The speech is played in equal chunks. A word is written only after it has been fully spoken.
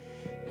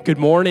Good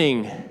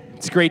morning.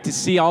 It's great to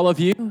see all of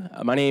you.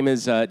 My name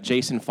is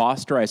Jason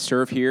Foster. I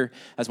serve here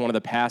as one of the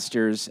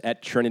pastors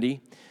at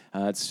Trinity.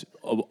 It's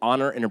an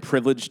honor and a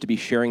privilege to be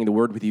sharing the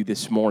word with you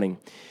this morning.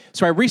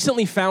 So I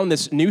recently found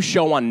this new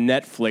show on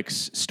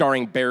Netflix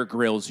starring Bear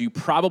Grylls. You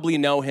probably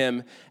know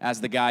him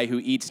as the guy who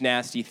eats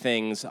nasty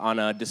things on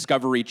a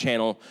Discovery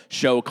Channel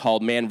show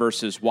called Man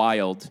vs.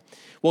 Wild.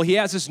 Well, he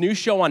has this new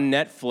show on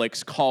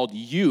Netflix called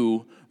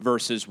You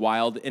vs.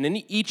 Wild, and in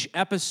each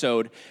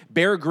episode,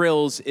 Bear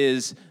Grylls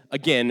is,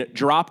 again,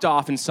 dropped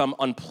off in some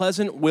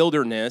unpleasant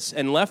wilderness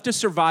and left to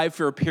survive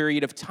for a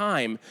period of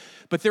time.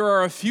 But there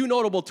are a few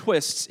notable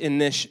twists in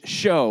this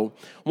show.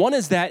 One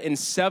is that in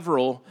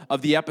several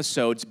of the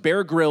episodes,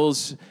 Bear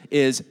Grylls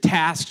is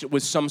tasked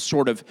with some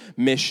sort of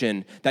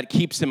mission that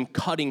keeps him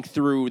cutting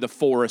through the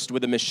forest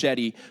with a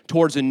machete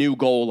towards a new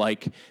goal,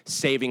 like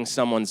saving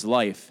someone's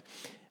life.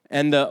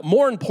 And the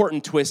more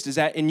important twist is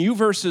that in You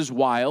vs.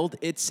 Wild,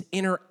 it's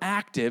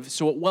interactive,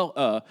 so it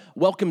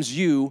welcomes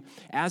you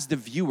as the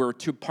viewer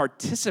to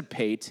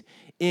participate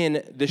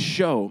in the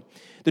show.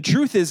 The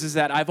truth is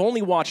that I've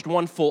only watched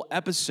one full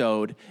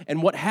episode,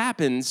 and what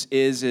happens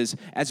is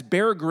as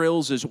Bear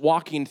Grylls is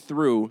walking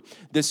through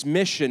this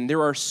mission,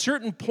 there are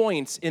certain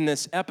points in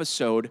this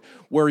episode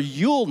where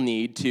you'll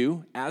need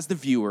to, as the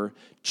viewer,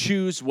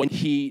 choose what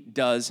he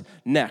does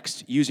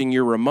next using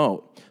your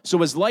remote. So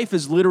his life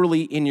is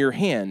literally in your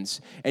hands,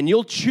 and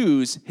you'll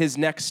choose his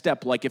next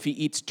step, like if he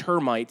eats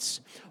termites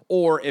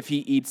or if he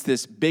eats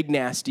this big,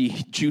 nasty,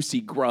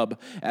 juicy grub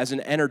as an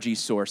energy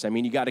source. I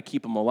mean, you got to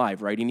keep him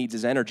alive, right? He needs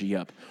his energy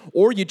up.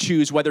 Or you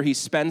choose whether he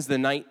spends the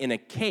night in a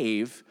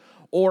cave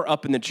or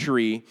up in the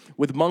tree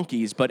with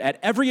monkeys. But at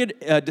every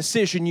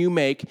decision you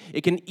make,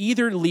 it can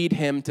either lead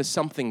him to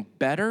something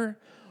better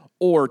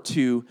or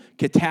to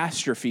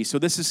catastrophe. So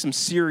this is some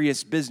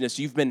serious business.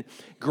 You've been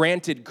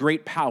granted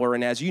great power,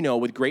 and as you know,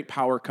 with great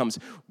power comes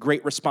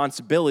great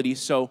responsibility.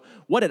 So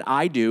what did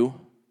I do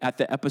at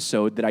the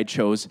episode that I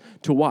chose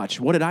to watch?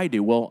 What did I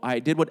do? Well, I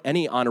did what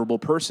any honorable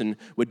person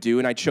would do,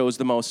 and I chose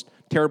the most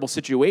terrible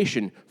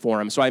situation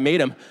for him. So I made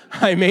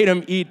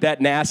him eat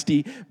that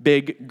nasty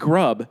big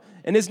grub.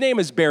 And his name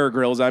is Bear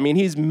Grylls. I mean,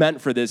 he's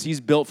meant for this. He's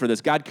built for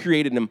this. God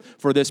created him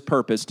for this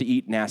purpose, to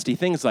eat nasty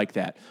things like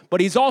that. But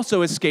he's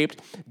also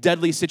escaped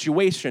deadly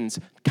situations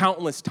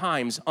countless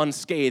times,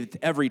 unscathed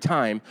every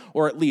time,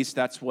 or at least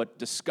that's what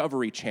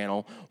Discovery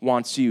Channel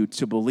wants you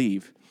to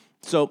believe.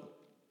 So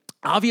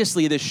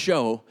obviously, this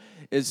show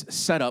is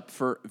set up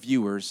for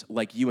viewers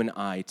like you and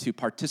I to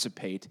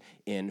participate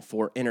in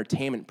for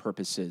entertainment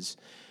purposes.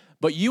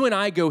 But you and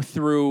I go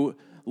through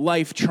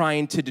life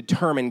trying to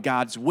determine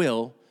God's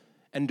will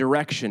and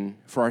direction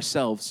for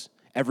ourselves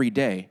every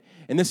day.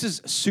 And this is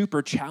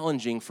super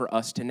challenging for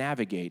us to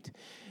navigate.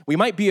 We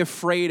might be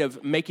afraid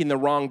of making the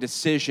wrong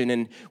decision,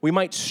 and we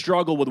might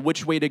struggle with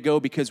which way to go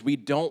because we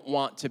don't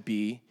want to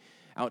be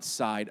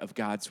outside of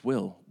God's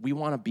will. We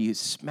want to be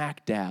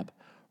smack dab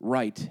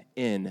right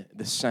in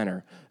the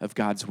center of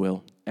God's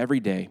will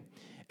every day,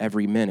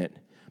 every minute.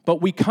 But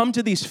we come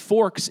to these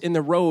forks in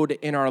the road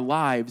in our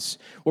lives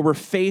where we're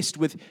faced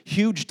with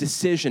huge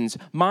decisions,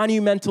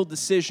 monumental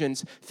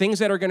decisions, things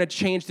that are going to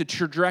change the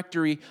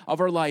trajectory of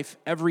our life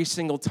every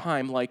single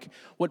time, like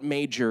what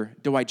major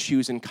do I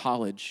choose in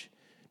college?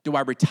 Do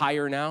I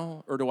retire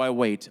now, or do I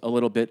wait a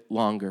little bit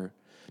longer?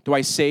 Do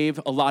I save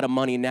a lot of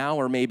money now,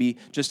 or maybe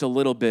just a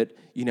little bit,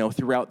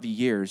 throughout the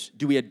years?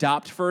 Do we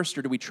adopt first,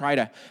 or do we try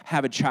to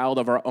have a child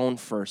of our own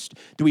first?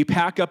 Do we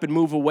pack up and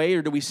move away,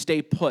 or do we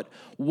stay put?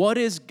 What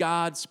is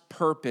God's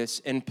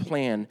purpose and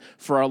plan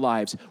for our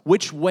lives?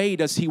 Which way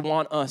does he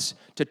want us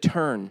to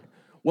turn?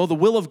 Well, the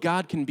will of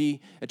God can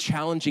be a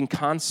challenging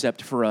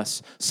concept for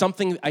us,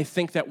 something I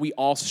think that we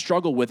all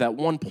struggle with at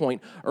one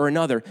point or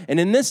another. And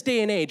in this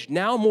day and age,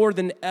 now more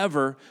than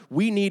ever,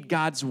 we need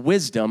God's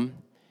wisdom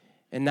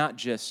and not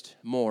just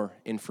more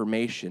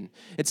information.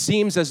 It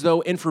seems as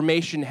though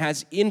information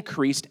has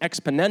increased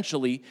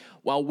exponentially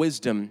while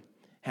wisdom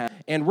has.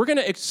 And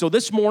so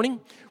this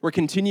morning, we're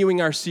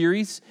continuing our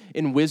series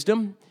in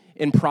wisdom,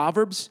 in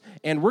Proverbs,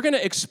 and we're going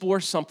to explore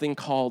something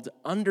called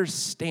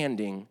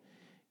understanding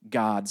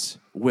God's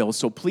will.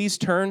 So please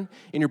turn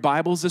in your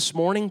Bibles this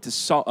morning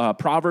to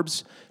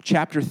Proverbs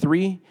chapter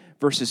 3,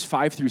 verses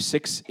 5 through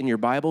 6 in your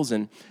Bibles,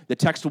 and the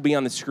text will be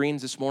on the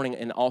screens this morning,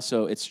 and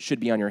also it should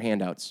be on your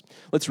handouts.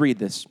 Let's read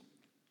this.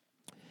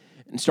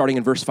 And starting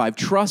in verse 5,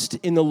 trust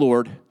in the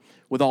Lord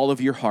with all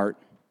of your heart,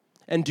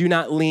 and do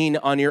not lean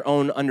on your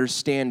own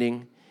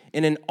understanding,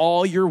 and in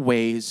all your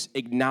ways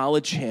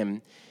acknowledge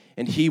him,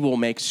 and he will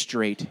make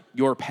straight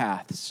your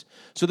paths.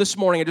 So this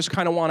morning, I just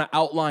kind of want to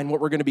outline what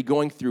we're going to be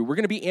going through. We're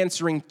going to be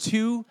answering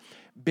two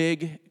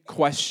big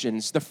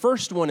questions. The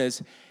first one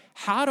is,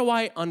 how do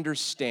I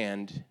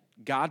understand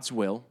God's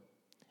will?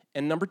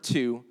 And number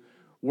two,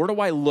 where do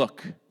I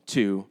look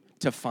to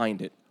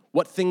find it?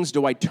 What things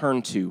do I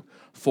turn to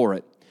for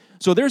it?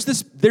 So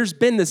there's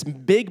been this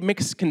big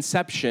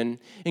misconception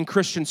in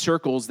Christian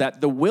circles that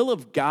the will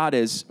of God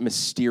is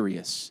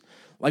mysterious.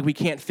 like we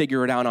can't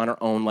figure it out on our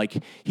own,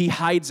 like he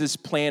hides his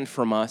plan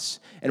from us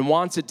and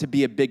wants it to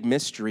be a big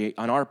mystery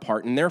on our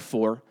part, and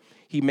therefore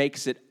he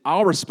makes it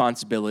our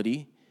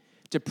responsibility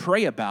to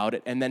pray about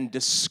it and then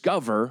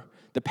discover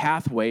the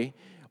pathway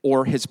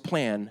or his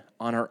plan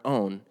on our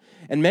own.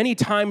 And many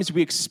times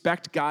we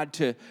expect God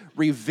to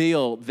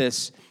reveal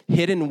this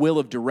hidden will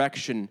of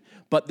direction,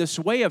 but this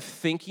way of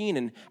thinking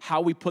and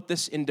how we put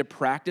this into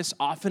practice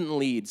often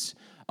leads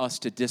us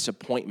to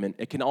disappointment.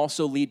 It can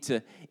also lead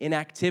to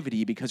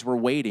inactivity because we're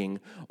waiting,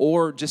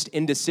 or just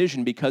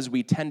indecision because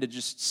we tend to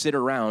just sit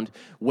around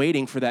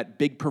waiting for that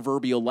big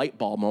proverbial light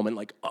bulb moment,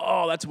 like,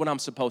 oh, that's what I'm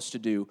supposed to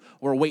do.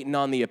 We're waiting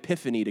on the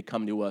epiphany to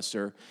come to us,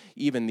 or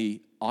even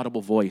the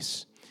audible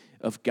voice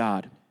of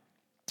God.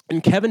 In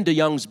Kevin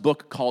DeYoung's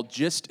book called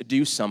Just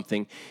Do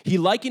Something, he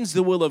likens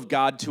the will of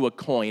God to a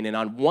coin, and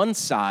on one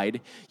side,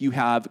 you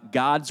have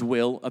God's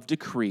will of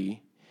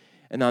decree,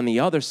 and on the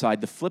other side,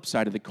 the flip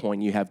side of the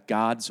coin, you have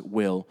God's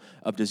will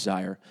of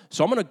desire.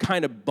 So I'm going to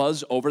kind of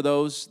buzz over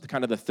those,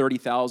 kind of the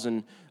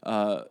 30,000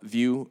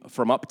 view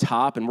from up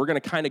top, and we're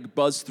going to kind of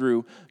buzz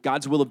through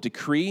God's will of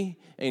decree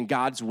and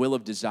God's will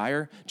of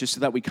desire, just so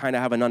that we kind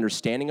of have an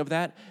understanding of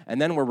that.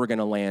 And then where we're going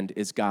to land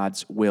is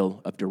God's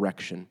will of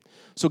direction.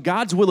 So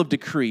God's will of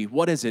decree,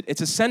 what is it?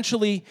 It's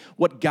essentially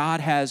what God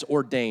has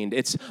ordained.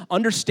 It's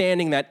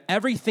understanding that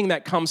everything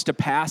that comes to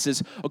pass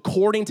is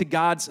according to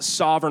God's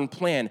sovereign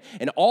plan,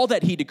 and all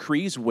that he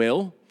decrees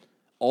will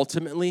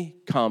ultimately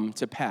come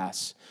to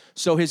pass.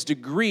 So his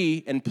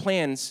decree and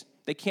plans,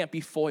 they can't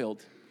be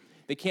foiled.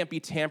 They can't be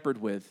tampered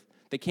with.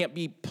 They can't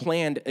be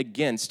planned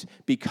against,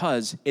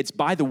 because it's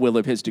by the will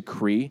of his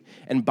decree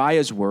and by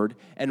his word,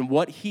 and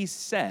what he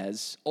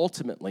says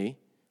ultimately,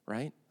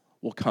 right,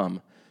 will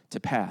come to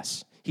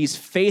pass. He's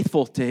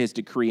faithful to his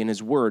decree and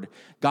his word.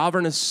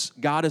 God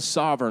is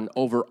sovereign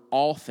over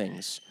all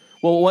things.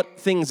 Well, what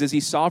things is he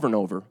sovereign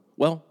over?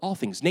 Well, all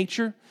things.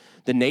 Nature,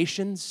 the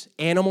nations,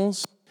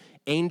 animals,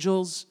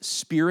 angels,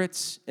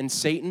 spirits, and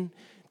Satan,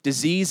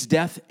 disease,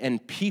 death,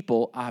 and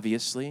people,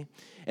 obviously.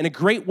 And a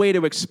great way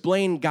to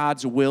explain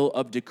God's will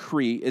of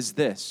decree is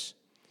this: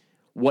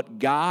 what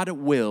God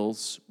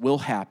wills will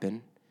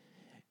happen,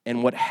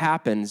 and what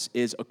happens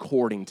is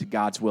according to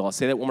God's will. I'll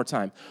say that one more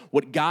time.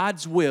 What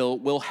God's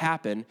will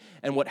happen,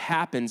 and what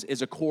happens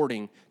is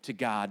according to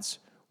God's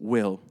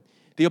will.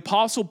 The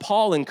Apostle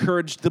Paul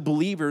encouraged the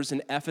believers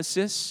in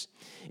Ephesus,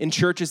 in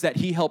churches that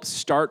he helped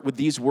start, with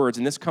these words,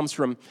 and this comes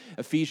from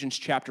Ephesians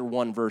chapter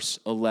 1, verse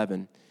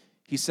 11.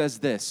 He says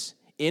this: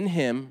 in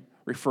him,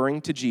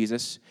 referring to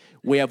Jesus,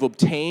 we have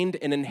obtained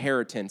an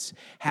inheritance,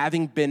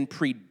 having been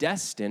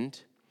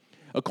predestined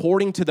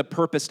according to the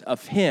purpose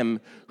of him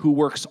who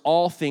works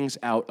all things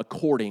out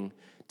according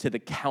to the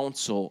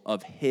counsel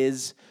of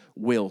his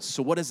will.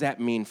 So what does that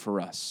mean for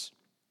us?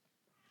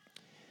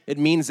 It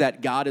means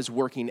that God is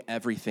working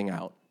everything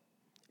out.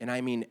 And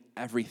I mean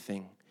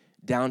everything,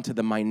 down to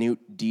the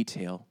minute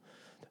detail.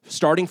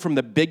 Starting from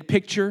the big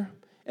picture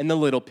and the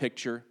little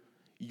picture,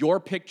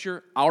 your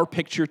picture, our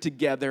picture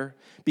together,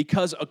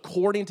 because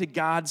according to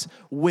God's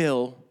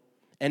will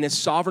and his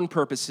sovereign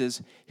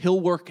purposes, he'll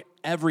work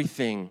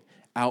everything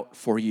out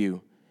for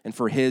you and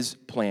for his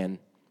plan.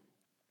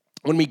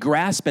 When we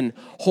grasp and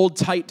hold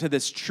tight to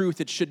this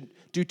truth, it should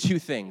do two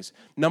things.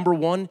 Number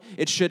one,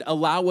 it should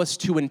allow us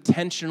to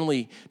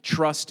intentionally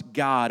trust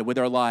God with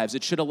our lives.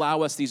 It should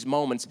allow us these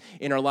moments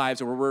in our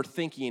lives where we're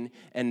thinking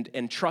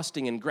and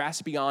trusting and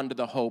grasping onto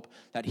the hope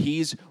that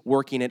he's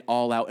working it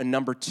all out. And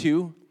number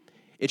two,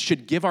 it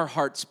should give our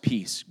hearts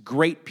peace,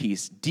 great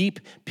peace, deep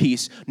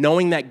peace,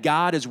 knowing that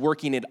God is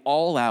working it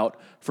all out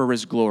for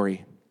his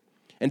glory.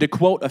 And to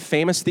quote a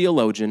famous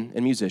theologian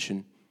and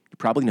musician, you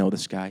probably know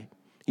this guy,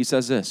 he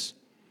says this: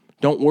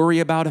 don't worry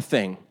about a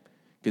thing,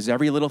 because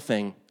every little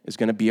thing is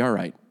going to be all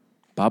right.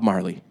 Bob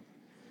Marley.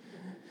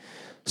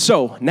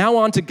 So now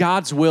on to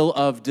God's will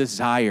of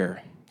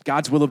desire.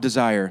 God's will of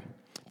desire.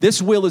 This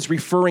will is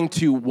referring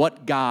to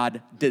what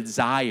God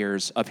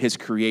desires of his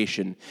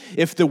creation.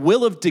 If the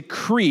will of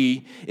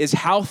decree is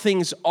how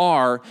things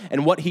are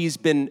and what he's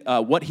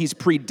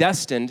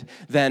predestined,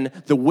 then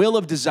the will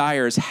of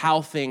desire is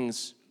how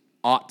things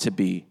ought to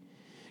be.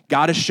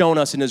 God has shown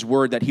us in his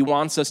word that he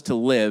wants us to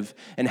live,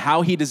 and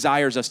how he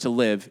desires us to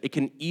live. It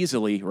can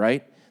easily,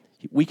 right?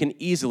 We can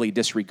easily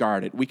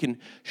disregard it. We can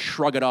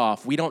shrug it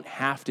off. We don't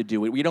have to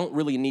do it. We don't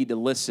really need to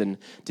listen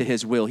to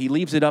his will. He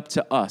leaves it up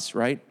to us,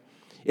 right?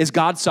 Is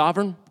God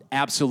sovereign?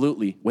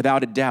 Absolutely,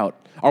 without a doubt.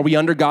 Are we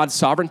under God's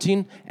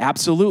sovereignty?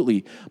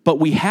 Absolutely. But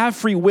we have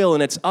free will,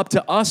 and it's up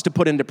to us to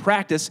put into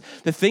practice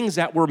the things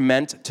that we're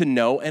meant to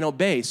know and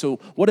obey. So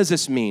what does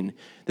this mean?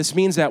 This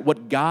means that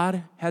what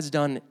God has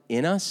done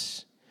in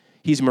us,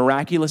 he's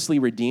miraculously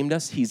redeemed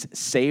us, he's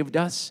saved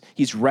us,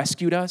 he's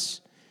rescued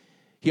us.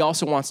 He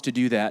also wants to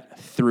do that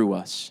through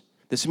us.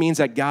 This means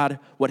that God,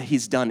 what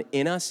he's done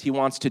in us, he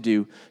wants to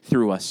do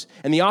through us.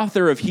 And the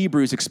author of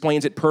Hebrews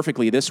explains it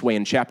perfectly this way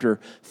in chapter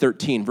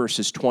 13,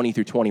 verses 20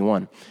 through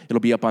 21. It'll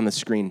be up on the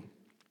screen.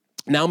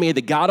 Now may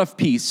the God of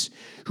peace,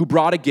 who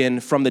brought again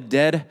from the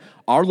dead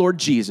our Lord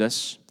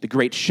Jesus, the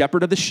great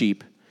shepherd of the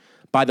sheep,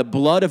 by the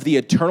blood of the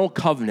eternal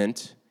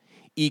covenant,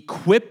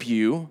 equip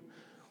you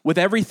with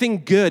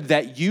everything good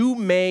that you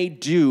may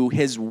do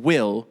his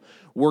will,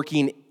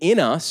 working in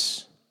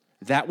us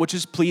that which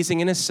is pleasing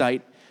in his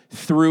sight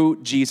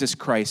through Jesus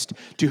Christ,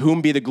 to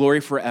whom be the glory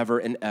forever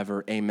and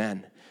ever.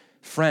 Amen.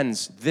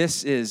 Friends,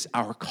 this is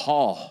our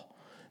call.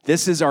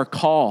 This is our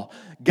call.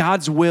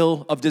 God's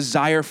will of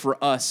desire for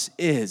us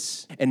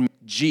is in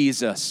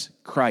Jesus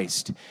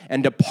Christ,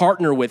 and to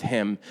partner with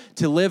him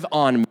to live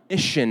on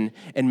mission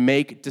and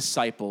make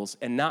disciples,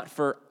 and not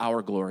for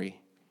our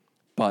glory,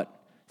 but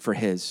for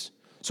his.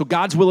 So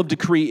God's will of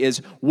decree is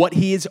what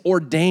he has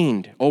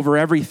ordained over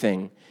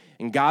everything,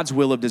 and God's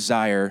will of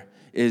desire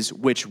is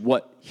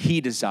what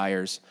he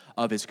desires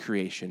of his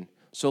creation.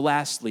 So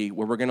lastly,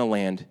 where we're going to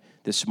land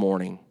this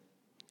morning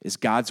is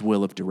God's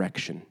will of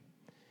direction.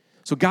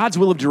 So God's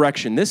will of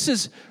direction, this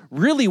is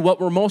really what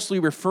we're mostly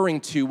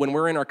referring to when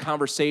we're in our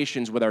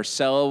conversations with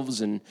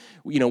ourselves and,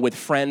 with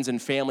friends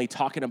and family,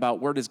 talking about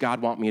where does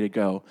God want me to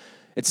go.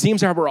 It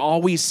seems that we're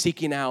always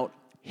seeking out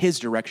his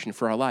direction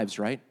for our lives,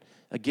 right?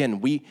 Again,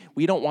 we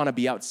don't want to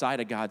be outside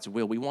of God's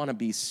will. We want to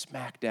be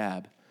smack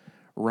dab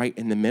right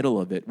in the middle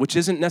of it, which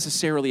isn't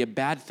necessarily a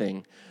bad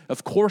thing.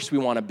 Of course, we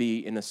want to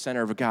be in the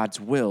center of God's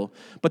will.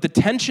 But the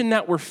tension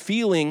that we're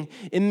feeling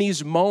in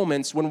these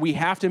moments when we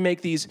have to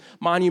make these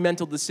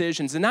monumental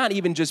decisions, and not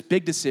even just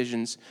big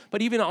decisions,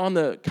 but even on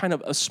the kind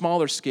of a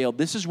smaller scale,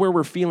 this is where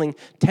we're feeling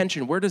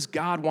tension. Where does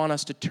God want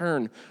us to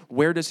turn?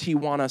 Where does he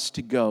want us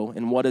to go?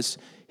 And what is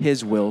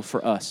his will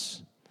for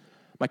us?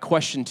 My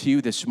question to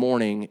you this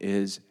morning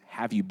is,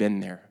 have you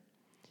been there?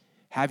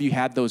 Have you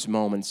had those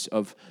moments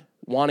of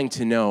wanting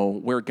to know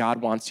where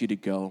God wants you to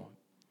go?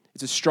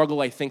 It's a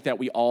struggle I think that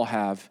we all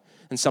have,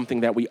 and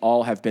something that we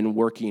all have been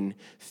working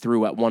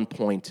through at one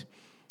point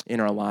in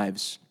our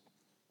lives.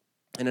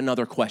 And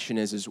another question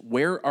is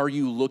where are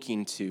you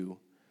looking to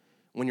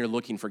when you're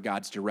looking for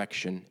God's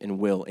direction and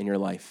will in your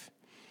life?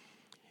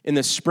 In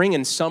the spring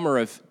and summer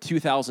of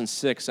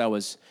 2006, I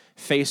was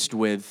faced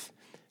with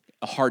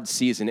a hard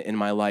season in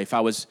my life.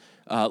 I was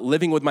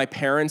living with my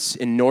parents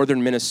in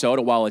northern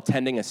Minnesota while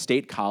attending a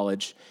state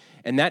college.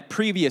 And that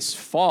previous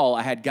fall,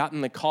 I had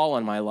gotten the call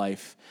on my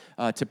life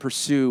to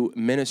pursue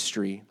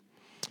ministry.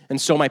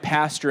 And so my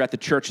pastor at the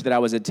church that I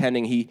was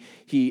attending,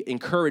 he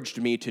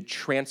encouraged me to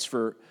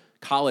transfer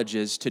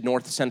colleges to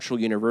North Central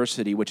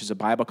University, which is a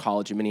Bible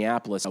college in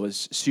Minneapolis. I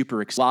was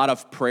super excited. A lot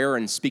of prayer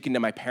and speaking to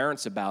my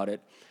parents about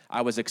it.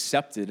 I was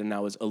accepted and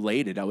I was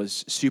elated. I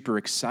was super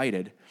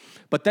excited.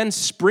 But then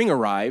spring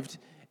arrived,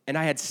 and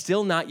I had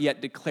still not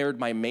yet declared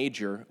my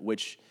major,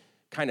 which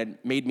kind of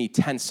made me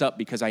tense up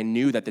because I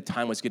knew that the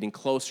time was getting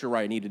closer where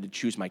I needed to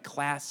choose my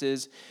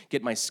classes,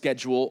 get my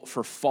schedule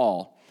for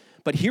fall.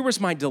 But here was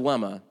my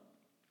dilemma.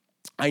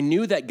 I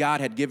knew that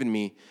God had given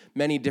me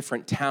many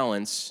different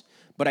talents,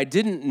 but I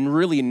didn't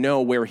really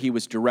know where he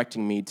was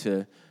directing me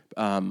to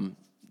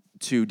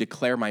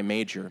declare my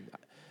major.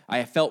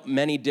 I felt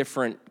many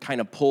different kind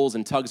of pulls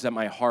and tugs at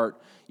my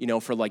heart,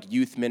 for like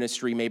youth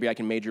ministry. Maybe I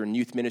can major in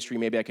youth ministry.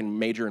 Maybe I can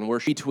major in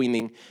worship.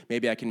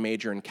 Maybe I can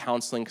major in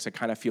counseling because I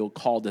kind of feel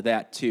called to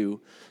that too.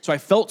 So I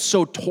felt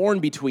so torn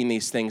between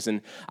these things,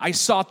 and I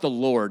sought the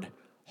Lord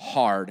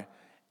hard.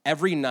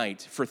 Every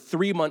night for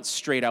 3 months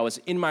straight, I was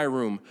in my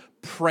room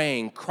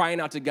praying, crying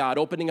out to God,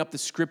 opening up the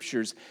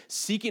scriptures,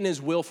 seeking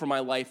his will for my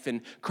life,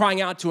 and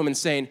crying out to him and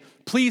saying,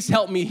 please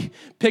help me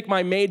pick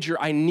my major.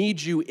 I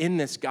need you in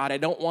this, God. I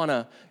don't want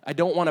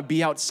to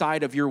be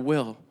outside of your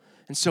will.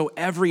 And so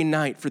every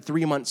night for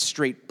 3 months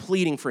straight,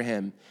 pleading for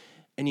him.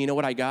 And you know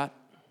what I got?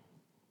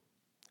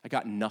 I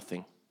got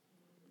nothing.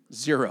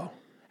 Zero.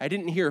 I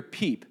didn't hear a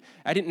peep.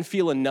 I didn't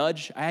feel a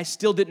nudge. I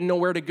still didn't know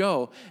where to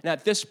go. And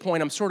at this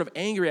point, I'm sort of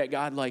angry at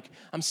God, like,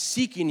 I'm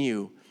seeking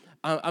you.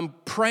 I'm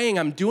praying.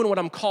 I'm doing what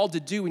I'm called to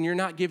do, and you're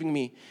not giving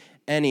me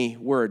any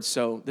words.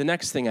 So the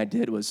next thing I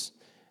did was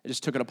I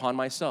just took it upon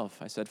myself.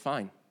 I said,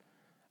 fine,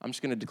 I'm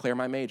just going to declare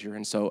my major.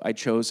 And so I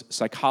chose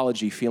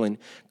psychology, feeling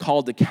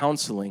called to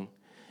counseling.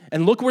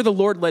 And look where the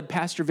Lord led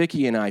Pastor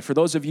Vicky and I. For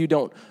those of you who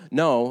don't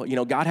know,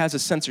 God has a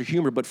sense of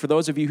humor, but for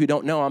those of you who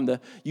don't know, I'm the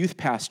youth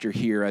pastor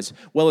here as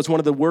well as one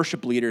of the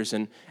worship leaders.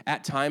 And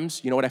at times,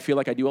 you know what I feel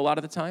like I do a lot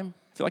of the time?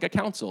 I feel like I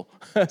counsel.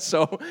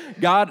 So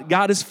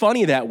God is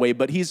funny that way,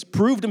 but he's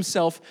proved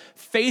himself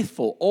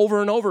faithful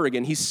over and over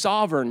again. He's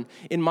sovereign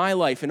in my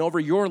life and over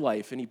your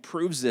life, and he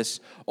proves this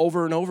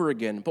over and over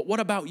again. But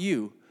what about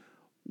you?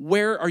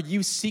 Where are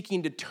you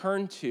seeking to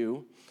turn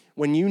to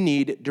when you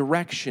need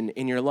direction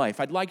in your life?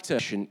 I'd like to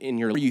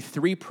give you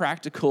 3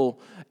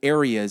 practical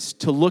areas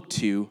to look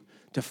to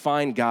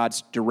find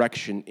God's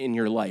direction in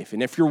your life.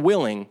 And if you're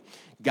willing,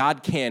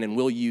 God can and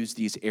will use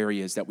these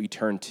areas that we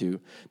turn to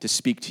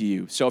speak to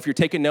you. So if you're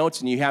taking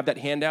notes and you have that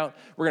handout,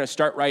 we're going to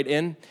start right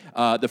in.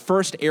 The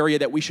first area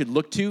that we should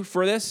look to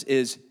for this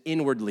is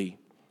inwardly.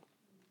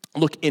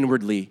 Look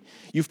inwardly.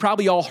 You've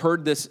probably all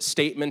heard this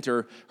statement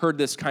or heard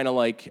this kind of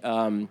like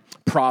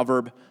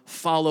proverb,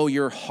 follow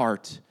your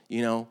heart.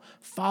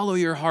 Follow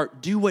your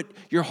heart. Do what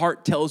your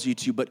heart tells you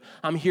to. But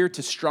I'm here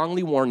to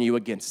strongly warn you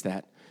against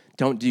that.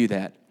 Don't do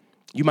that.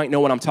 You might know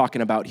what I'm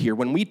talking about here.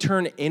 When we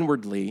turn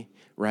inwardly,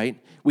 right,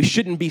 we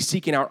shouldn't be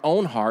seeking our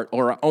own heart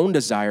or our own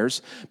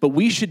desires, but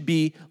we should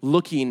be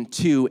looking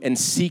to and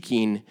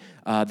seeking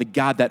the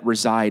God that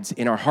resides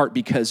in our heart,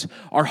 because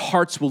our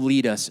hearts will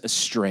lead us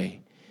astray.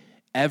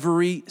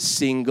 Every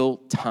single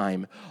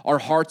time. Our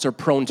hearts are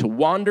prone to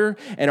wander,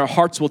 and our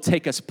hearts will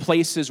take us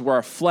places where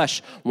our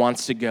flesh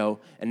wants to go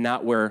and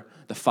not where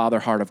the Father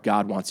heart of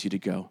God wants you to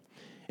go.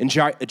 In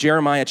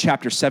Jeremiah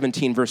chapter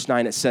 17, verse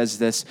 9, it says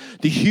this: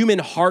 the human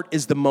heart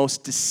is the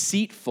most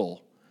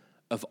deceitful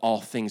of all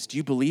things. Do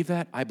you believe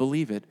that? I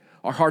believe it.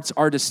 Our hearts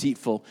are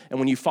deceitful, and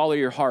when you follow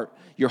your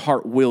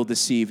heart will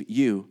deceive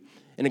you.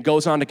 And it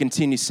goes on to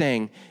continue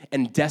saying,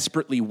 and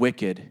desperately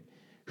wicked.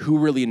 Who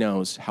really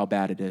knows how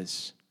bad it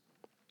is?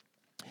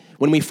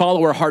 When we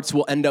follow our hearts,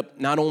 we'll end up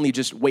not only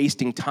just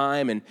wasting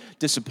time and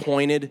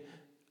disappointed,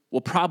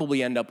 we'll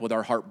probably end up with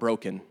our heart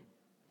broken.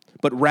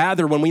 But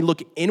rather, when we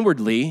look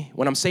inwardly,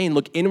 when I'm saying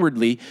look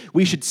inwardly,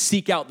 we should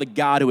seek out the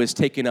God who has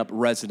taken up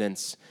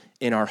residence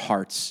in our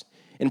hearts.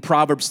 In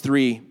Proverbs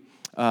 3,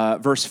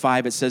 verse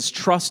 5, it says,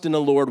 trust in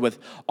the Lord with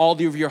all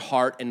of your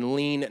heart and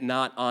lean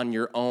not on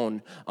your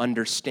own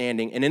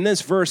understanding. And in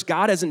this verse,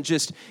 God isn't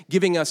just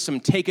giving us some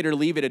take it or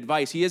leave it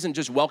advice. He isn't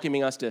just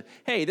welcoming us to,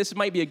 hey, this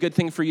might be a good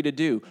thing for you to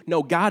do.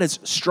 No, God is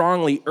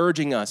strongly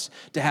urging us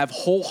to have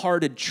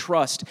wholehearted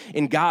trust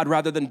in God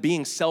rather than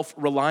being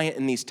self-reliant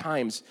in these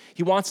times.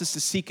 He wants us to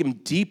seek him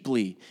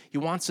deeply. He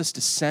wants us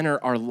to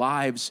center our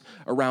lives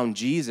around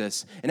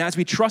Jesus. And as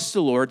we trust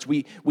the Lord,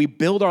 we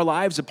build our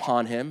lives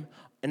upon him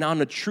and on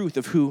the truth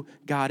of who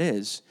God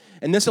is.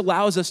 And this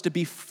allows us to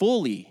be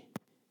fully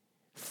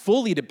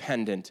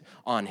dependent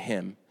on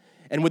him.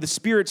 And with the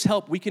Spirit's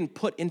help, we can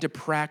put into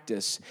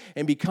practice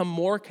and become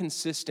more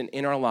consistent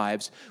in our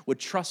lives with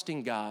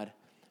trusting God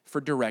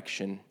for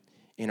direction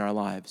in our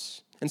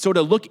lives. And so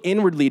to look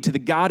inwardly to the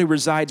God who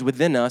resides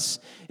within us,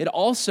 it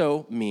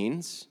also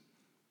means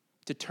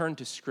to turn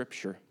to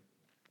Scripture.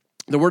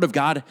 The Word of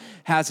God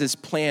has his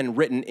plan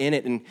written in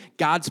it, and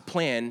God's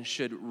plan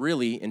should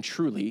really and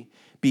truly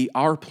be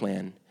our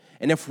plan.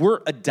 And if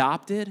we're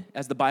adopted,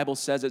 as the Bible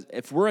says,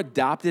 if we're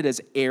adopted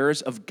as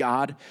heirs of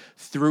God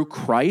through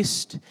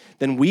Christ,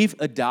 then we've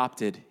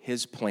adopted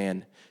his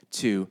plan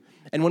too.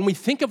 And when we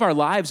think of our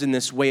lives in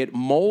this way, it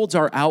molds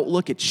our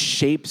outlook, it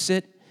shapes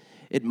it,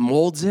 it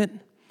molds it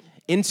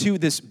into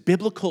this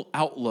biblical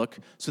outlook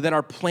so that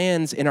our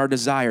plans and our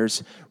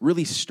desires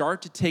really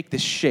start to take the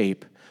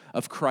shape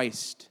of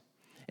Christ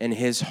and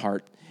his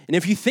heart. And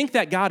if you think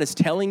that God is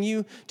telling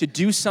you to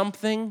do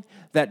something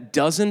that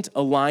doesn't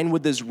align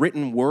with his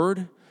written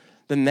word,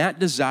 then that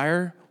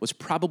desire was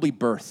probably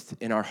birthed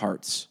in our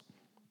hearts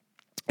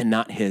and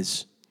not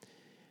his.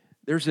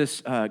 There's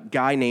this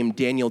guy named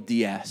Daniel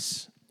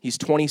Diaz. He's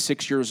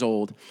 26 years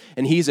old,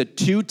 and he's a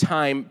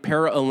two-time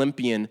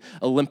Paralympian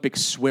Olympic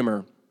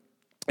swimmer.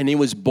 And he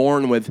was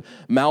born with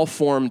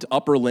malformed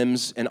upper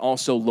limbs and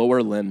also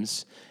lower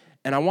limbs.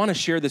 And I want to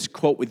share this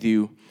quote with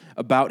you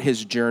about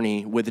his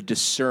journey with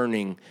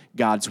discerning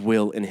God's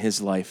will in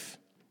his life.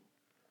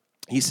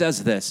 He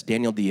says this,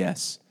 Daniel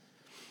Diaz: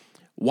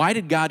 why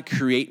did God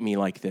create me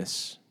like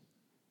this?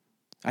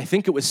 I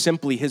think it was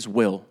simply his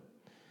will.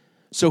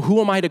 So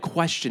who am I to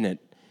question it?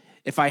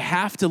 If I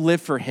have to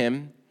live for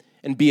him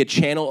and be a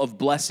channel of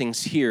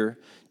blessings here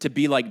to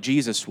be like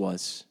Jesus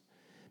was.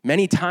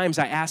 Many times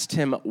I asked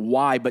him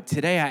why, but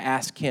today I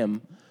ask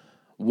him,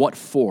 what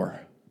for?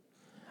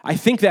 I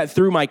think that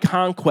through my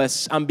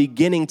conquests, I'm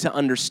beginning to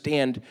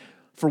understand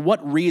for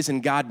what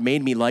reason God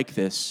made me like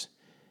this.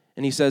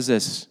 And he says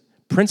this: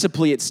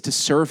 principally, it's to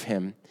serve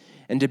him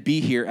and to be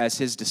here as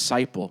his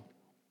disciple.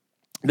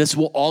 This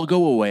will all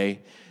go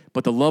away,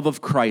 but the love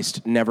of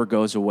Christ never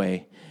goes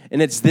away.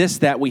 And it's this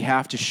that we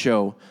have to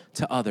show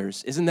to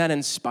others. Isn't that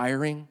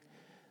inspiring?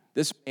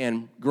 This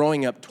man,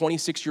 growing up,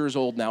 26 years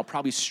old now,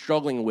 probably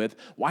struggling with,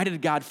 why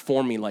did God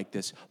form me like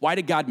this? Why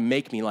did God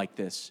make me like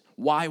this?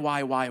 Why?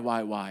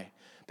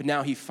 But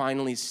now he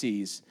finally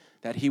sees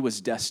that he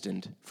was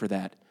destined for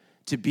that,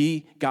 to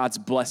be God's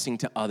blessing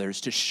to others,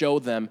 to show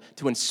them,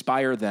 to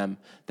inspire them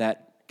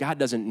that God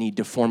doesn't need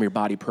to form your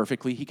body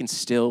perfectly. He can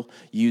still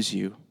use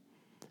you.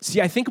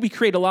 See, I think we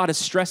create a lot of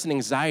stress and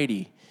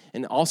anxiety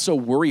and also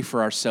worry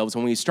for ourselves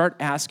when we start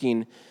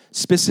asking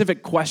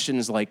specific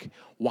questions like,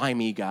 why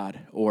me, God?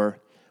 Or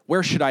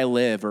where should I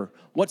live? Or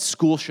what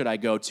school should I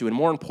go to? And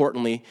more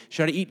importantly,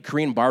 should I eat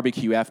Korean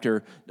barbecue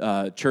after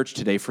church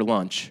today for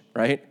lunch,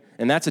 right?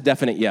 And that's a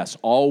definite yes.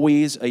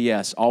 Always a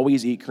yes.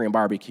 Always eat Korean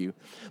barbecue.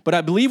 But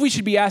I believe we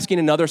should be asking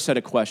another set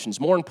of questions.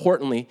 More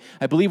importantly,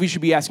 I believe we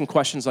should be asking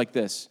questions like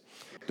this: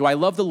 do I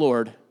love the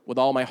Lord with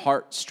all my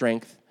heart,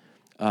 soul,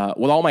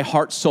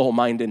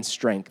 mind, and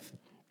strength?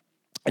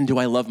 And do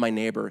I love my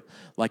neighbor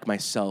like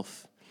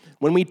myself?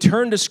 When we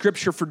turn to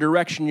Scripture for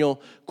direction,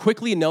 you'll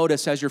quickly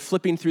notice as you're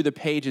flipping through the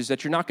pages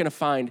that you're not going to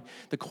find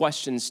the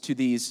questions to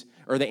these,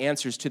 or the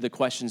answers to the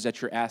questions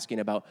that you're asking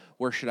about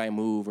where should I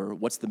move or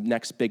what's the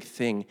next big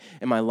thing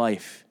in my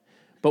life.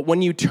 But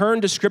when you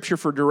turn to Scripture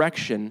for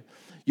direction,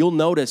 you'll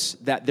notice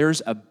that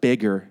there's a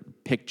bigger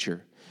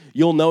picture.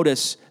 you'll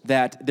notice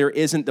that there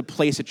isn't the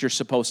place that you're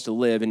supposed to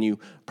live, and you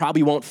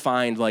probably won't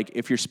find, like,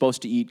 if you're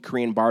supposed to eat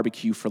Korean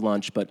barbecue for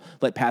lunch, but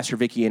let Pastor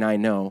Vicky and I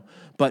know.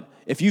 But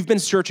if you've been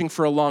searching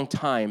for a long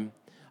time,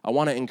 I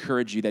want to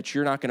encourage you that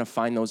you're not going to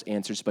find those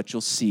answers, but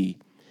you'll see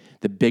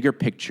the bigger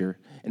picture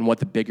and what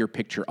the bigger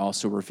picture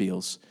also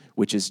reveals,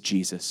 which is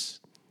Jesus.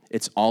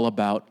 It's all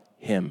about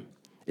him.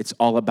 It's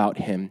all about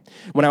him.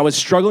 When I was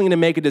struggling to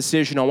make a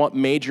decision on what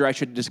major I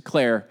should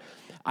declare,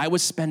 I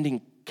was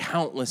spending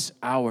countless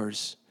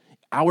hours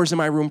in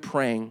my room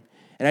praying,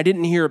 and I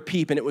didn't hear a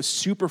peep, and it was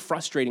super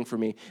frustrating for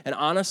me. And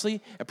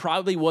honestly, it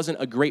probably wasn't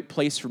a great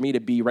place for me to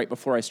be right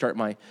before I start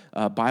my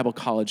Bible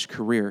college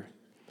career.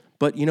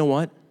 But you know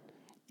what?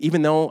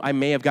 Even though I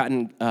may have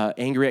gotten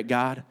angry at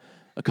God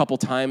a couple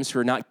times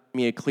for not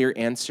giving me a clear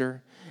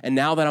answer, and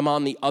now that I'm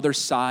on the other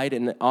side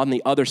and on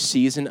the other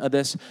season of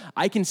this,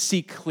 I can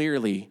see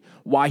clearly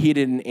why he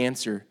didn't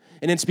answer.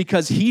 And it's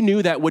because he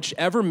knew that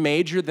whichever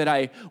major that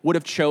I would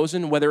have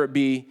chosen, whether it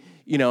be,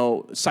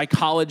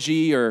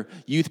 psychology or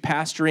youth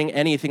pastoring,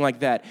 anything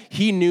like that,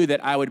 he knew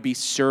that I would be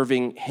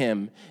serving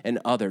him and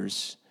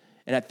others.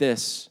 And at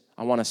this,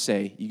 I want to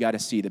say, you got to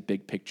see the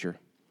big picture.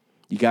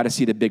 You got to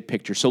see the big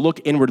picture. So look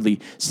inwardly.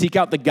 Seek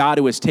out the God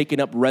who has taken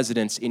up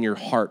residence in your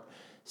heart.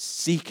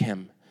 Seek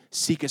him.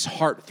 Seek his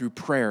heart through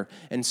prayer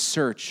and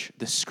search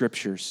the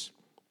scriptures.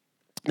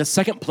 The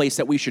second place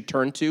that we should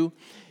turn to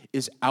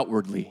is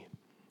outwardly.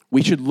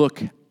 We should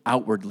look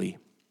outwardly.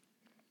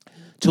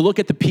 To look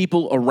at the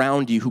people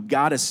around you who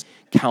God has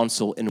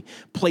counsel and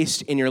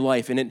placed in your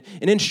life. And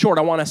in short,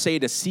 I want to say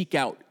to seek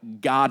out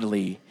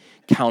godly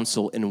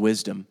counsel and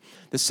wisdom.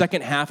 The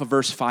second half of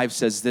verse 5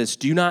 says this: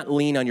 do not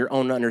lean on your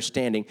own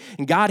understanding.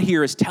 And God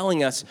here is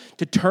telling us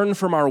to turn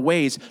from our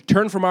ways,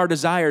 turn from our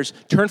desires,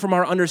 turn from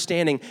our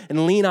understanding,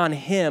 and lean on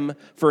him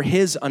for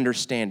his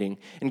understanding.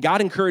 And God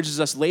encourages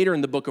us later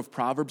in the book of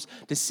Proverbs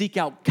to seek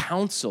out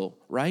counsel,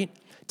 right?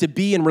 To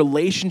be in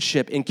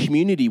relationship, in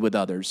community with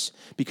others,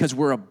 because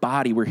we're a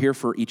body. We're here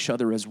for each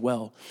other as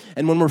well.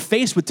 And when we're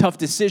faced with tough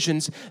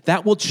decisions,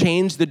 that will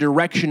change the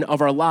direction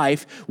of our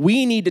life.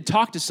 We need to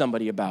talk to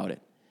somebody about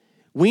it.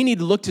 We need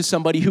to look to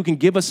somebody who can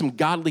give us some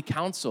godly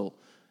counsel,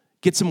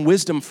 get some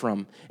wisdom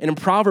from. And in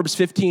Proverbs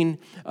 15,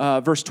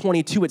 verse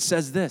 22, it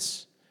says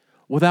this: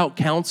 without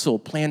counsel,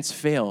 plans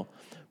fail,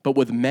 but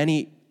with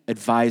many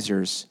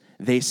advisors,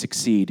 they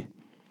succeed.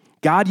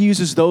 God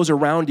uses those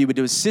around you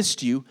to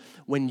assist you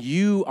when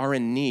you are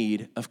in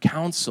need of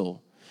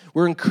counsel.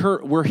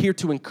 We're here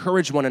to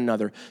encourage one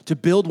another, to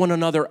build one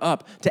another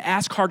up, to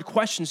ask hard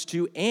questions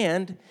to,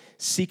 and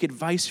seek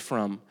advice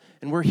from.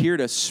 And we're here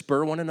to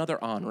spur one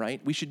another on,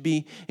 right? We should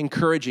be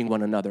encouraging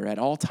one another at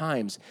all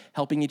times,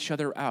 helping each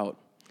other out,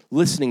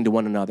 listening to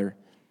one another,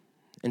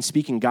 and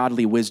speaking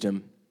godly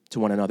wisdom to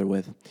one another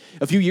with.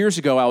 A few years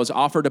ago, I was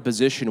offered a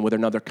position with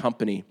another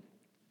company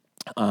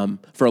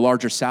for a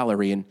larger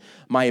salary. And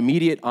my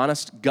immediate,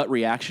 honest gut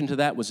reaction to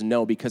that was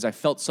no, because I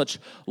felt such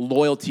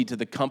loyalty to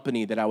the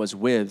company that I was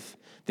with.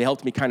 They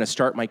helped me kind of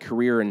start my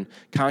career in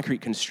concrete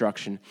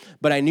construction.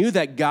 But I knew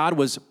that God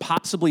was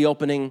possibly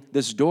opening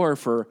this door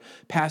for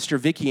Pastor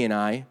Vicky and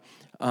I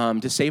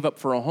to save up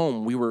for a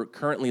home. We were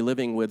currently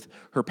living with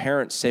her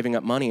parents, saving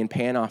up money and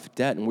paying off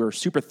debt, and we were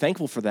super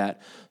thankful for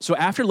that. So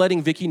after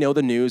letting Vicky know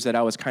the news that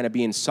I was kind of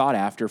being sought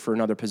after for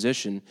another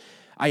position,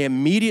 I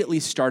immediately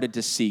started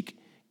to seek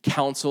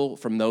counsel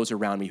from those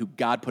around me who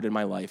God put in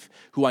my life,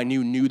 who I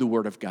knew the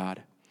Word of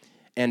God.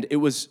 And it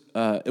was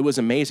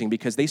amazing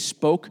because they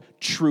spoke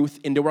truth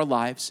into our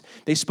lives.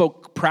 They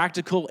spoke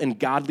practical and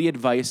godly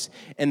advice,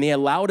 and they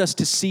allowed us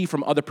to see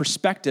from other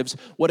perspectives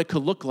what it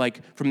could look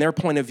like from their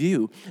point of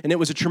view. And it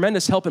was a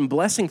tremendous help and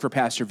blessing for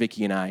Pastor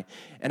Vicky and I.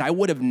 And I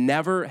would have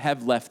never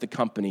have left the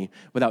company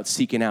without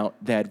seeking out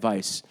that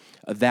advice.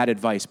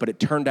 But it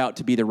turned out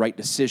to be the right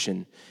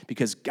decision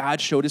because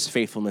God showed his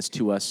faithfulness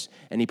to us,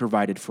 and he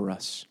provided for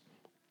us.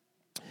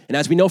 And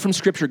as we know from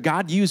Scripture,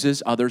 God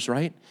uses others,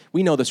 right?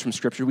 We know this from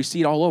Scripture. We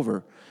see it all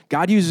over.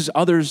 God uses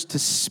others to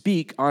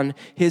speak on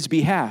his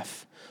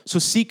behalf. So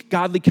seek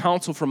godly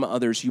counsel from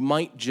others. You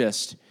might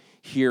just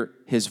hear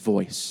his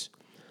voice.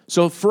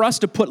 So for us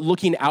to put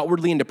looking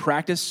outwardly into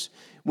practice,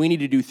 we need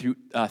to do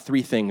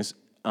three things.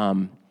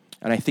 And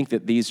I think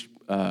that these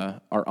are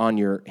on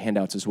your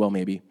handouts as well,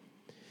 maybe.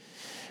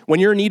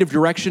 When you're in need of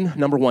direction,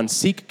 number one,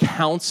 seek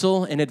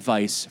counsel and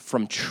advice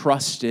from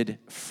trusted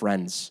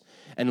friends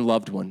and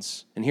loved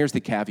ones. And here's the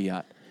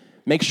caveat.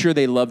 Make sure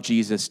they love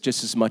Jesus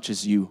just as much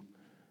as you.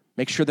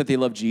 Make sure that they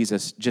love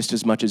Jesus just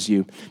as much as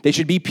you. They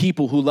should be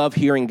people who love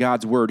hearing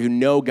God's word, who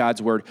know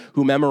God's word,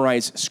 who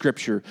memorize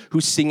Scripture,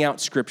 who sing out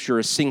Scripture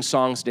or sing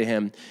songs to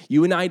him.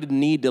 You and I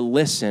need to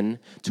listen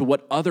to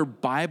what other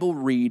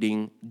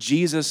Bible-reading,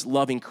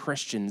 Jesus-loving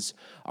Christians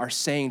are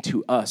saying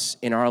to us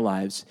in our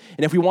lives.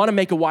 And if we want to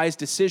make a wise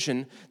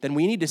decision, then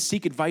we need to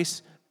seek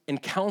advice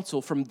and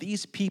counsel from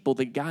these people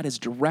that God has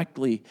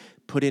directly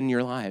put in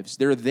your lives.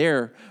 They're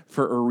there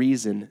for a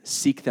reason.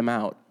 Seek them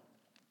out.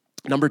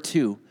 Number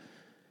two,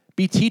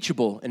 be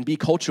teachable and be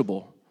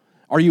coachable.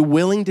 Are you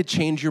willing to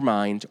change your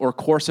mind or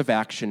course of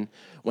action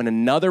when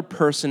another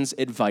person's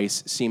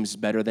advice seems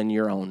better than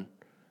your own?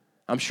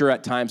 I'm sure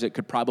at times it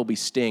could probably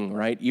sting,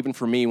 right? Even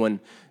for me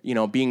when,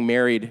 being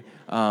married,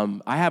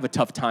 I have a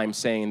tough time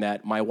saying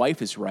that my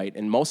wife is right.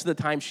 And most of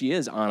the time she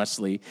is,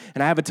 honestly.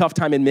 And I have a tough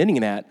time admitting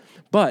that.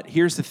 But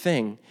here's the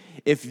thing.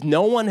 If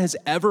no one has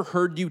ever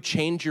heard you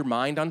change your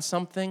mind on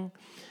something,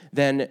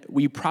 then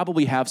we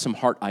probably have some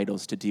heart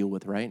idols to deal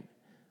with, right?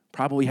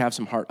 Probably have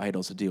some heart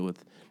idols to deal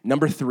with.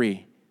 Number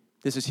 3,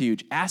 this is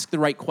huge. Ask the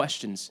right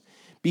questions.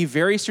 Be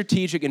very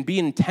strategic and be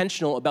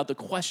intentional about the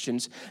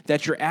questions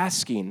that you're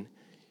asking.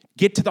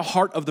 Get to the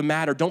heart of the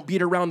matter. Don't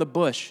beat around the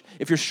bush.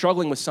 If you're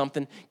struggling with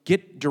something,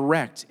 get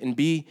direct and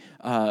be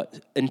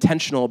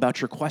intentional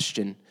about your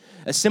question.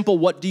 A simple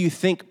what do you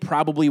think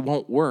probably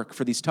won't work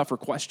for these tougher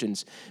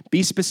questions.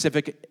 Be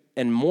specific,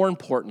 and more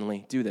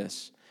importantly, do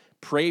this.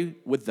 Pray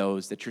with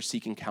those that you're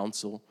seeking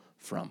counsel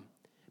from.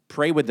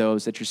 Pray with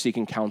those that you're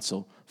seeking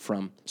counsel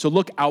from. So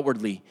look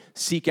outwardly,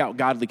 seek out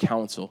godly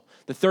counsel.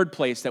 The third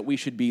place that we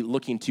should be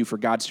looking to for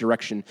God's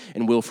direction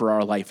and will for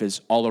our life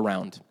is all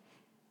around.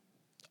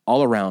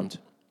 All around.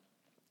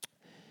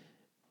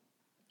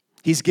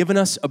 He's given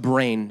us a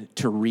brain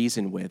to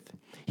reason with.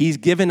 He's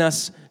given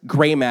us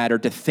gray matter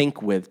to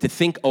think with, to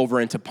think over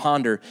and to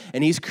ponder.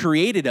 And he's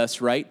created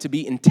us, right, to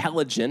be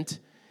intelligent.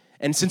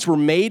 And since we're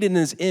made in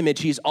his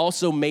image, he's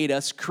also made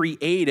us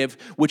creative,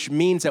 which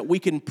means that we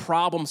can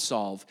problem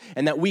solve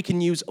and that we can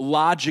use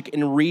logic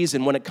and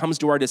reason when it comes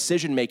to our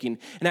decision making.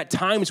 And at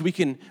times we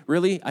can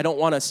really, I don't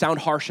want to sound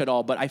harsh at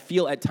all, but I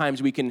feel at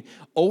times we can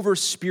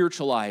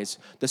over-spiritualize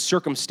the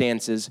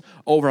circumstances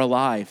of our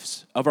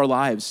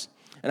lives.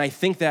 And I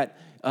think that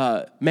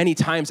many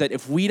times that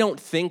if we don't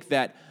think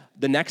that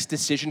the next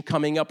decision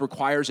coming up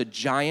requires a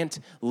giant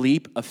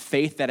leap of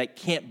faith, that it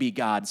can't be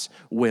God's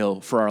will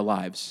for our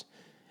lives.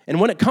 And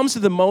when it comes to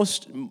the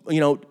most,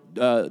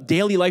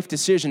 daily life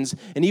decisions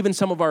and even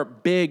some of our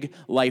big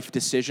life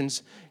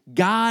decisions,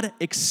 God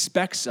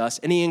expects us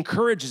and he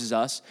encourages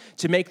us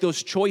to make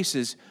those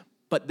choices.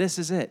 But this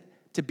is it.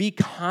 To be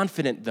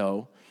confident,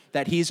 though,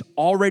 that he's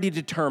already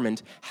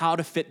determined how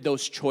to fit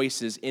those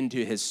choices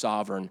into his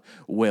sovereign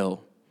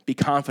will. Be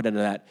confident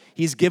of that.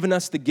 He's given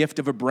us the gift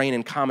of a brain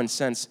and common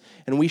sense,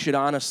 and we should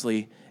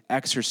honestly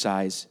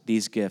exercise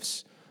these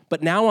gifts.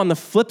 But now on the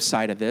flip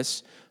side of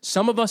this,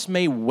 some of us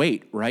may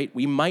wait, right?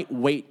 We might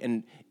wait,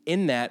 and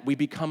in that, we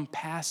become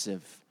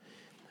passive.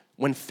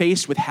 When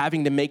faced with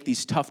having to make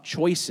these tough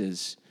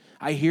choices,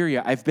 I hear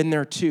you. I've been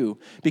there too.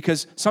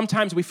 Because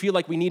sometimes we feel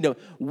like we need to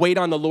wait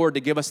on the Lord to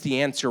give us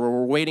the answer, or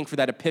we're waiting for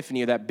that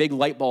epiphany or that big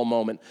light bulb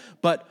moment.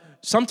 But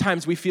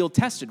sometimes we feel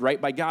tested,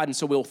 right, by God, and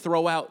so we'll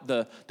throw out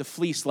the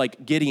fleece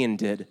like Gideon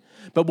did.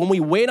 But when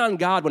we wait on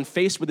God, when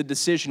faced with a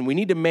decision, we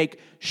need to make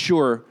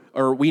sure,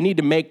 or we need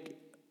to make,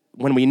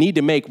 when we need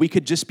to make, we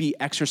could just be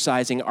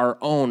exercising our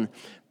own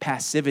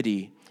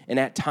passivity. And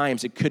at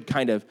times, it could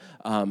kind of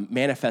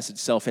manifest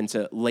itself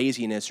into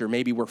laziness, or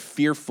maybe we're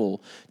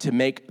fearful to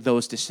make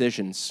those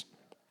decisions.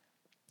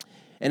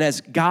 And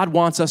as God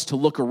wants us to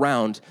look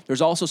around,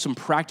 there's also some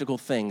practical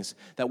things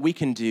that we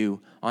can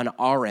do on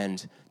our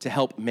end to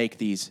help make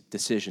these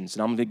decisions.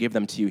 And I'm going to give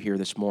them to you here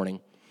this morning.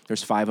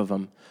 There's 5 of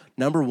them.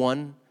 Number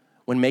 1,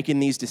 when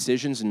making these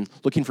decisions and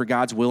looking for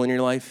God's will in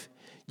your life,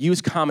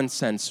 use common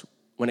sense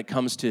when it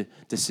comes to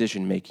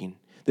decision making.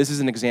 This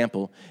is an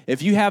example.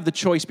 If you have the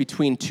choice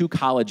between 2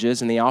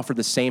 colleges and they offer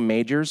the same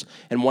majors,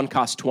 and one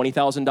costs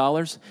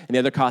 $20,000 and the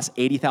other costs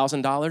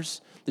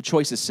 $80,000, the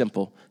choice is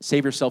simple.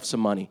 Save yourself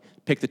some money.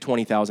 Pick the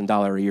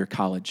 $20,000 a year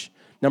college.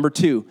 Number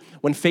 2,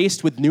 when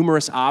faced with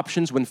numerous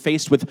options, when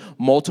faced with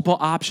multiple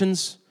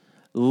options,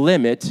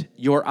 limit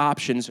your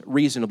options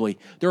reasonably.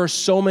 There are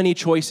so many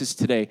choices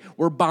today.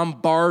 We're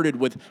bombarded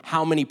with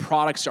how many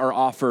products are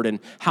offered and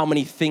how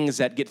many things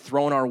that get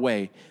thrown our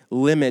way.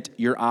 Limit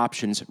your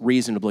options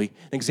reasonably.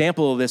 An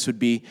example of this would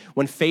be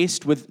when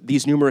faced with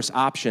these numerous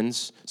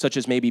options, such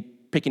as maybe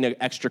picking an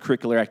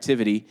extracurricular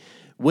activity,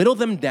 whittle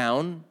them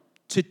down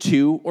to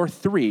 2 or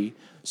 3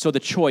 so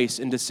the choice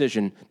and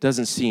decision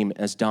doesn't seem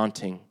as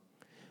daunting.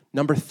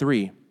 Number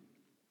 3,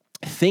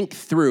 think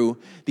through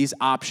these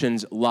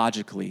options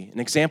logically. An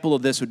example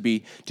of this would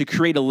be to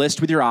create a list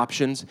with your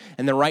options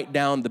and then write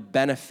down the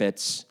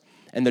benefits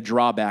and the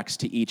drawbacks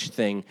to each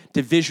thing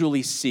to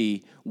visually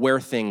see where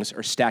things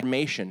are stacked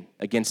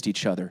against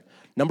each other.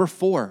 Number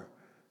 4,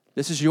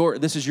 this is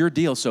your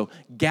deal. So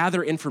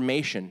gather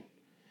information.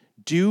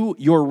 Do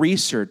your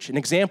research. An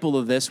example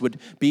of this would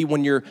be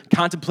when you're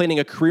contemplating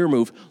a career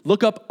move,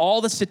 look up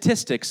all the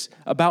statistics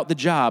about the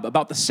job,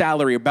 about the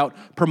salary,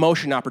 about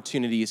promotion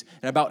opportunities,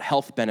 and about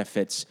health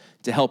benefits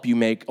to help you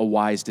make a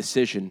wise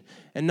decision.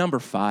 And number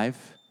 5,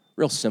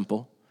 real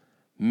simple,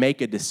 make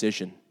a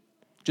decision.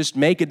 Just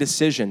make a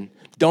decision.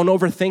 Don't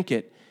overthink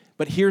it.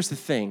 But here's the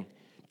thing.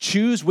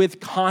 Choose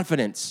with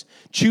confidence.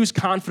 Choose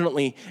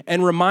confidently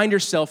and remind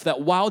yourself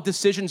that while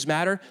decisions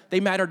matter, they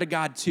matter to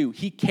God too.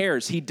 He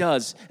cares. He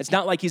does. It's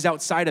not like he's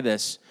outside of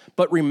this.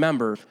 But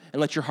remember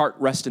and let your heart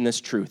rest in this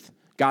truth.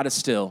 God is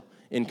still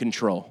in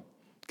control.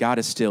 God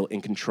is still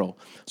in control.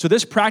 So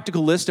this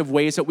practical list of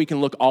ways that we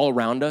can look all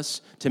around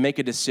us to make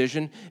a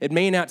decision, it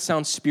may not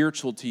sound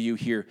spiritual to you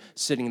here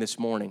sitting this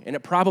morning, and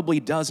it probably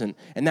doesn't,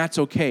 and that's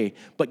okay.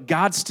 But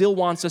God still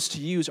wants us to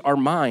use our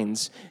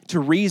minds to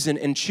reason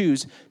and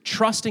choose,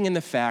 trusting in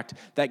the fact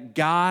that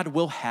God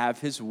will have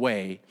his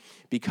way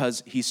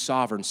because he's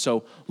sovereign.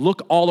 So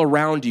look all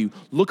around you.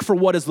 Look for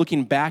what is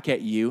looking back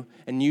at you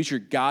and use your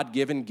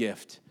God-given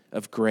gift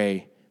of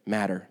gray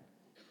matter.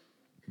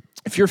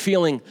 If you're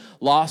feeling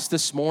lost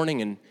this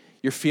morning and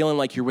you're feeling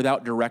like you're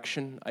without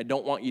direction, I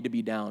don't want you to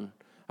be down.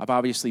 I've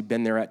obviously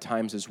been there at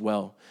times as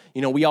well.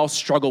 You know, we all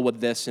struggle with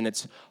this and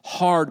it's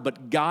hard,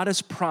 but God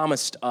has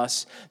promised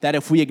us that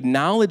if we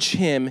acknowledge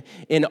him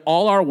in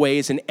all our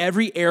ways, in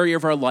every area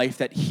of our life,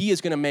 that he is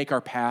going to make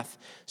our path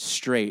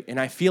straight. And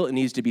I feel it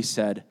needs to be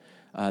said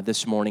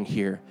this morning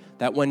here,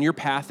 that when your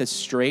path is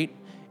straight,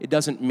 it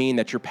doesn't mean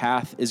that your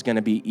path is going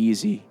to be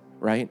easy,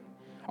 right?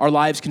 Our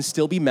lives can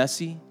still be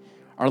messy.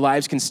 Our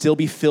lives can still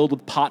be filled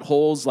with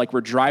potholes like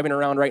we're driving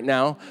around right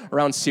now,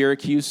 around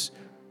Syracuse,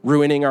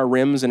 ruining our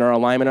rims and our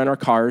alignment on our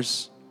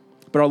cars.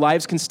 But our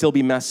lives can still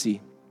be messy.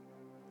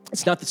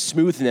 It's not the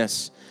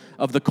smoothness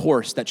of the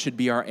course that should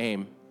be our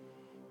aim.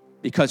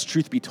 Because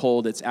truth be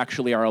told, it's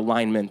actually our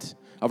alignment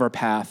of our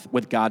path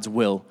with God's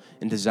will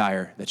and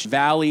desire. That's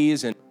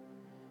valleys and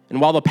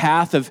while the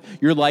path of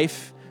your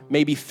life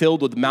may be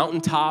filled with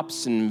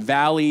mountaintops and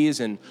valleys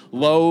and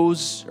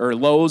lows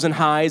and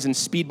highs and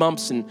speed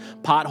bumps and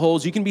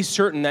potholes, you can be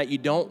certain that you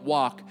don't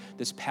walk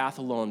this path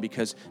alone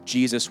because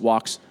Jesus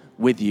walks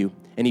with you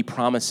and he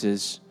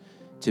promises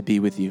to be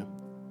with you.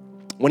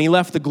 When he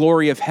left the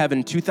glory of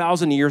heaven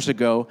 2,000 years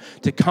ago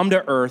to come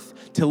to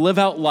earth, to live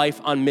out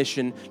life on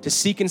mission, to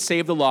seek and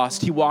save the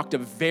lost, he walked a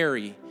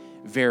very,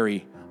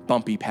 very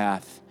bumpy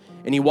path.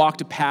 And he walked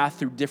a path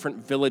through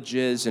different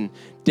villages and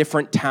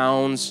different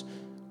towns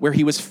where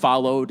he was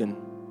followed and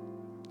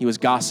he was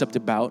gossiped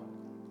about.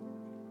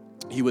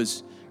 He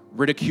was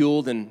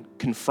ridiculed and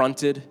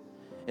confronted,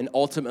 and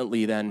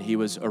ultimately then he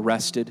was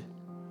arrested.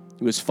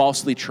 He was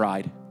falsely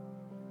tried,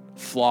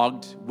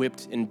 flogged,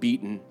 whipped, and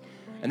beaten,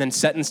 and then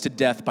sentenced to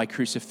death by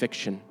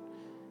crucifixion.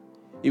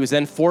 He was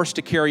then forced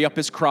to carry up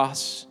his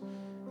cross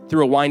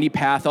through a windy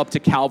path up to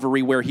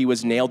Calvary where he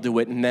was nailed to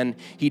it, and then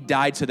he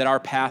died so that our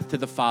path to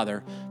the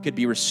Father could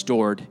be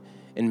restored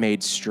and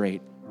made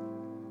straight.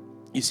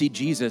 You see,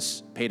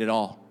 Jesus paid it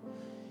all.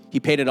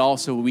 He paid it all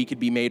so we could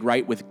be made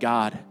right with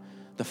God,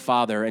 the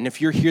Father. And if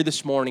you're here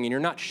this morning and you're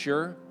not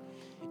sure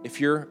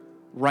if you're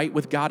right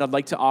with God, I'd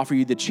like to offer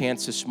you the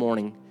chance this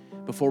morning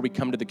before we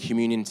come to the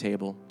communion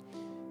table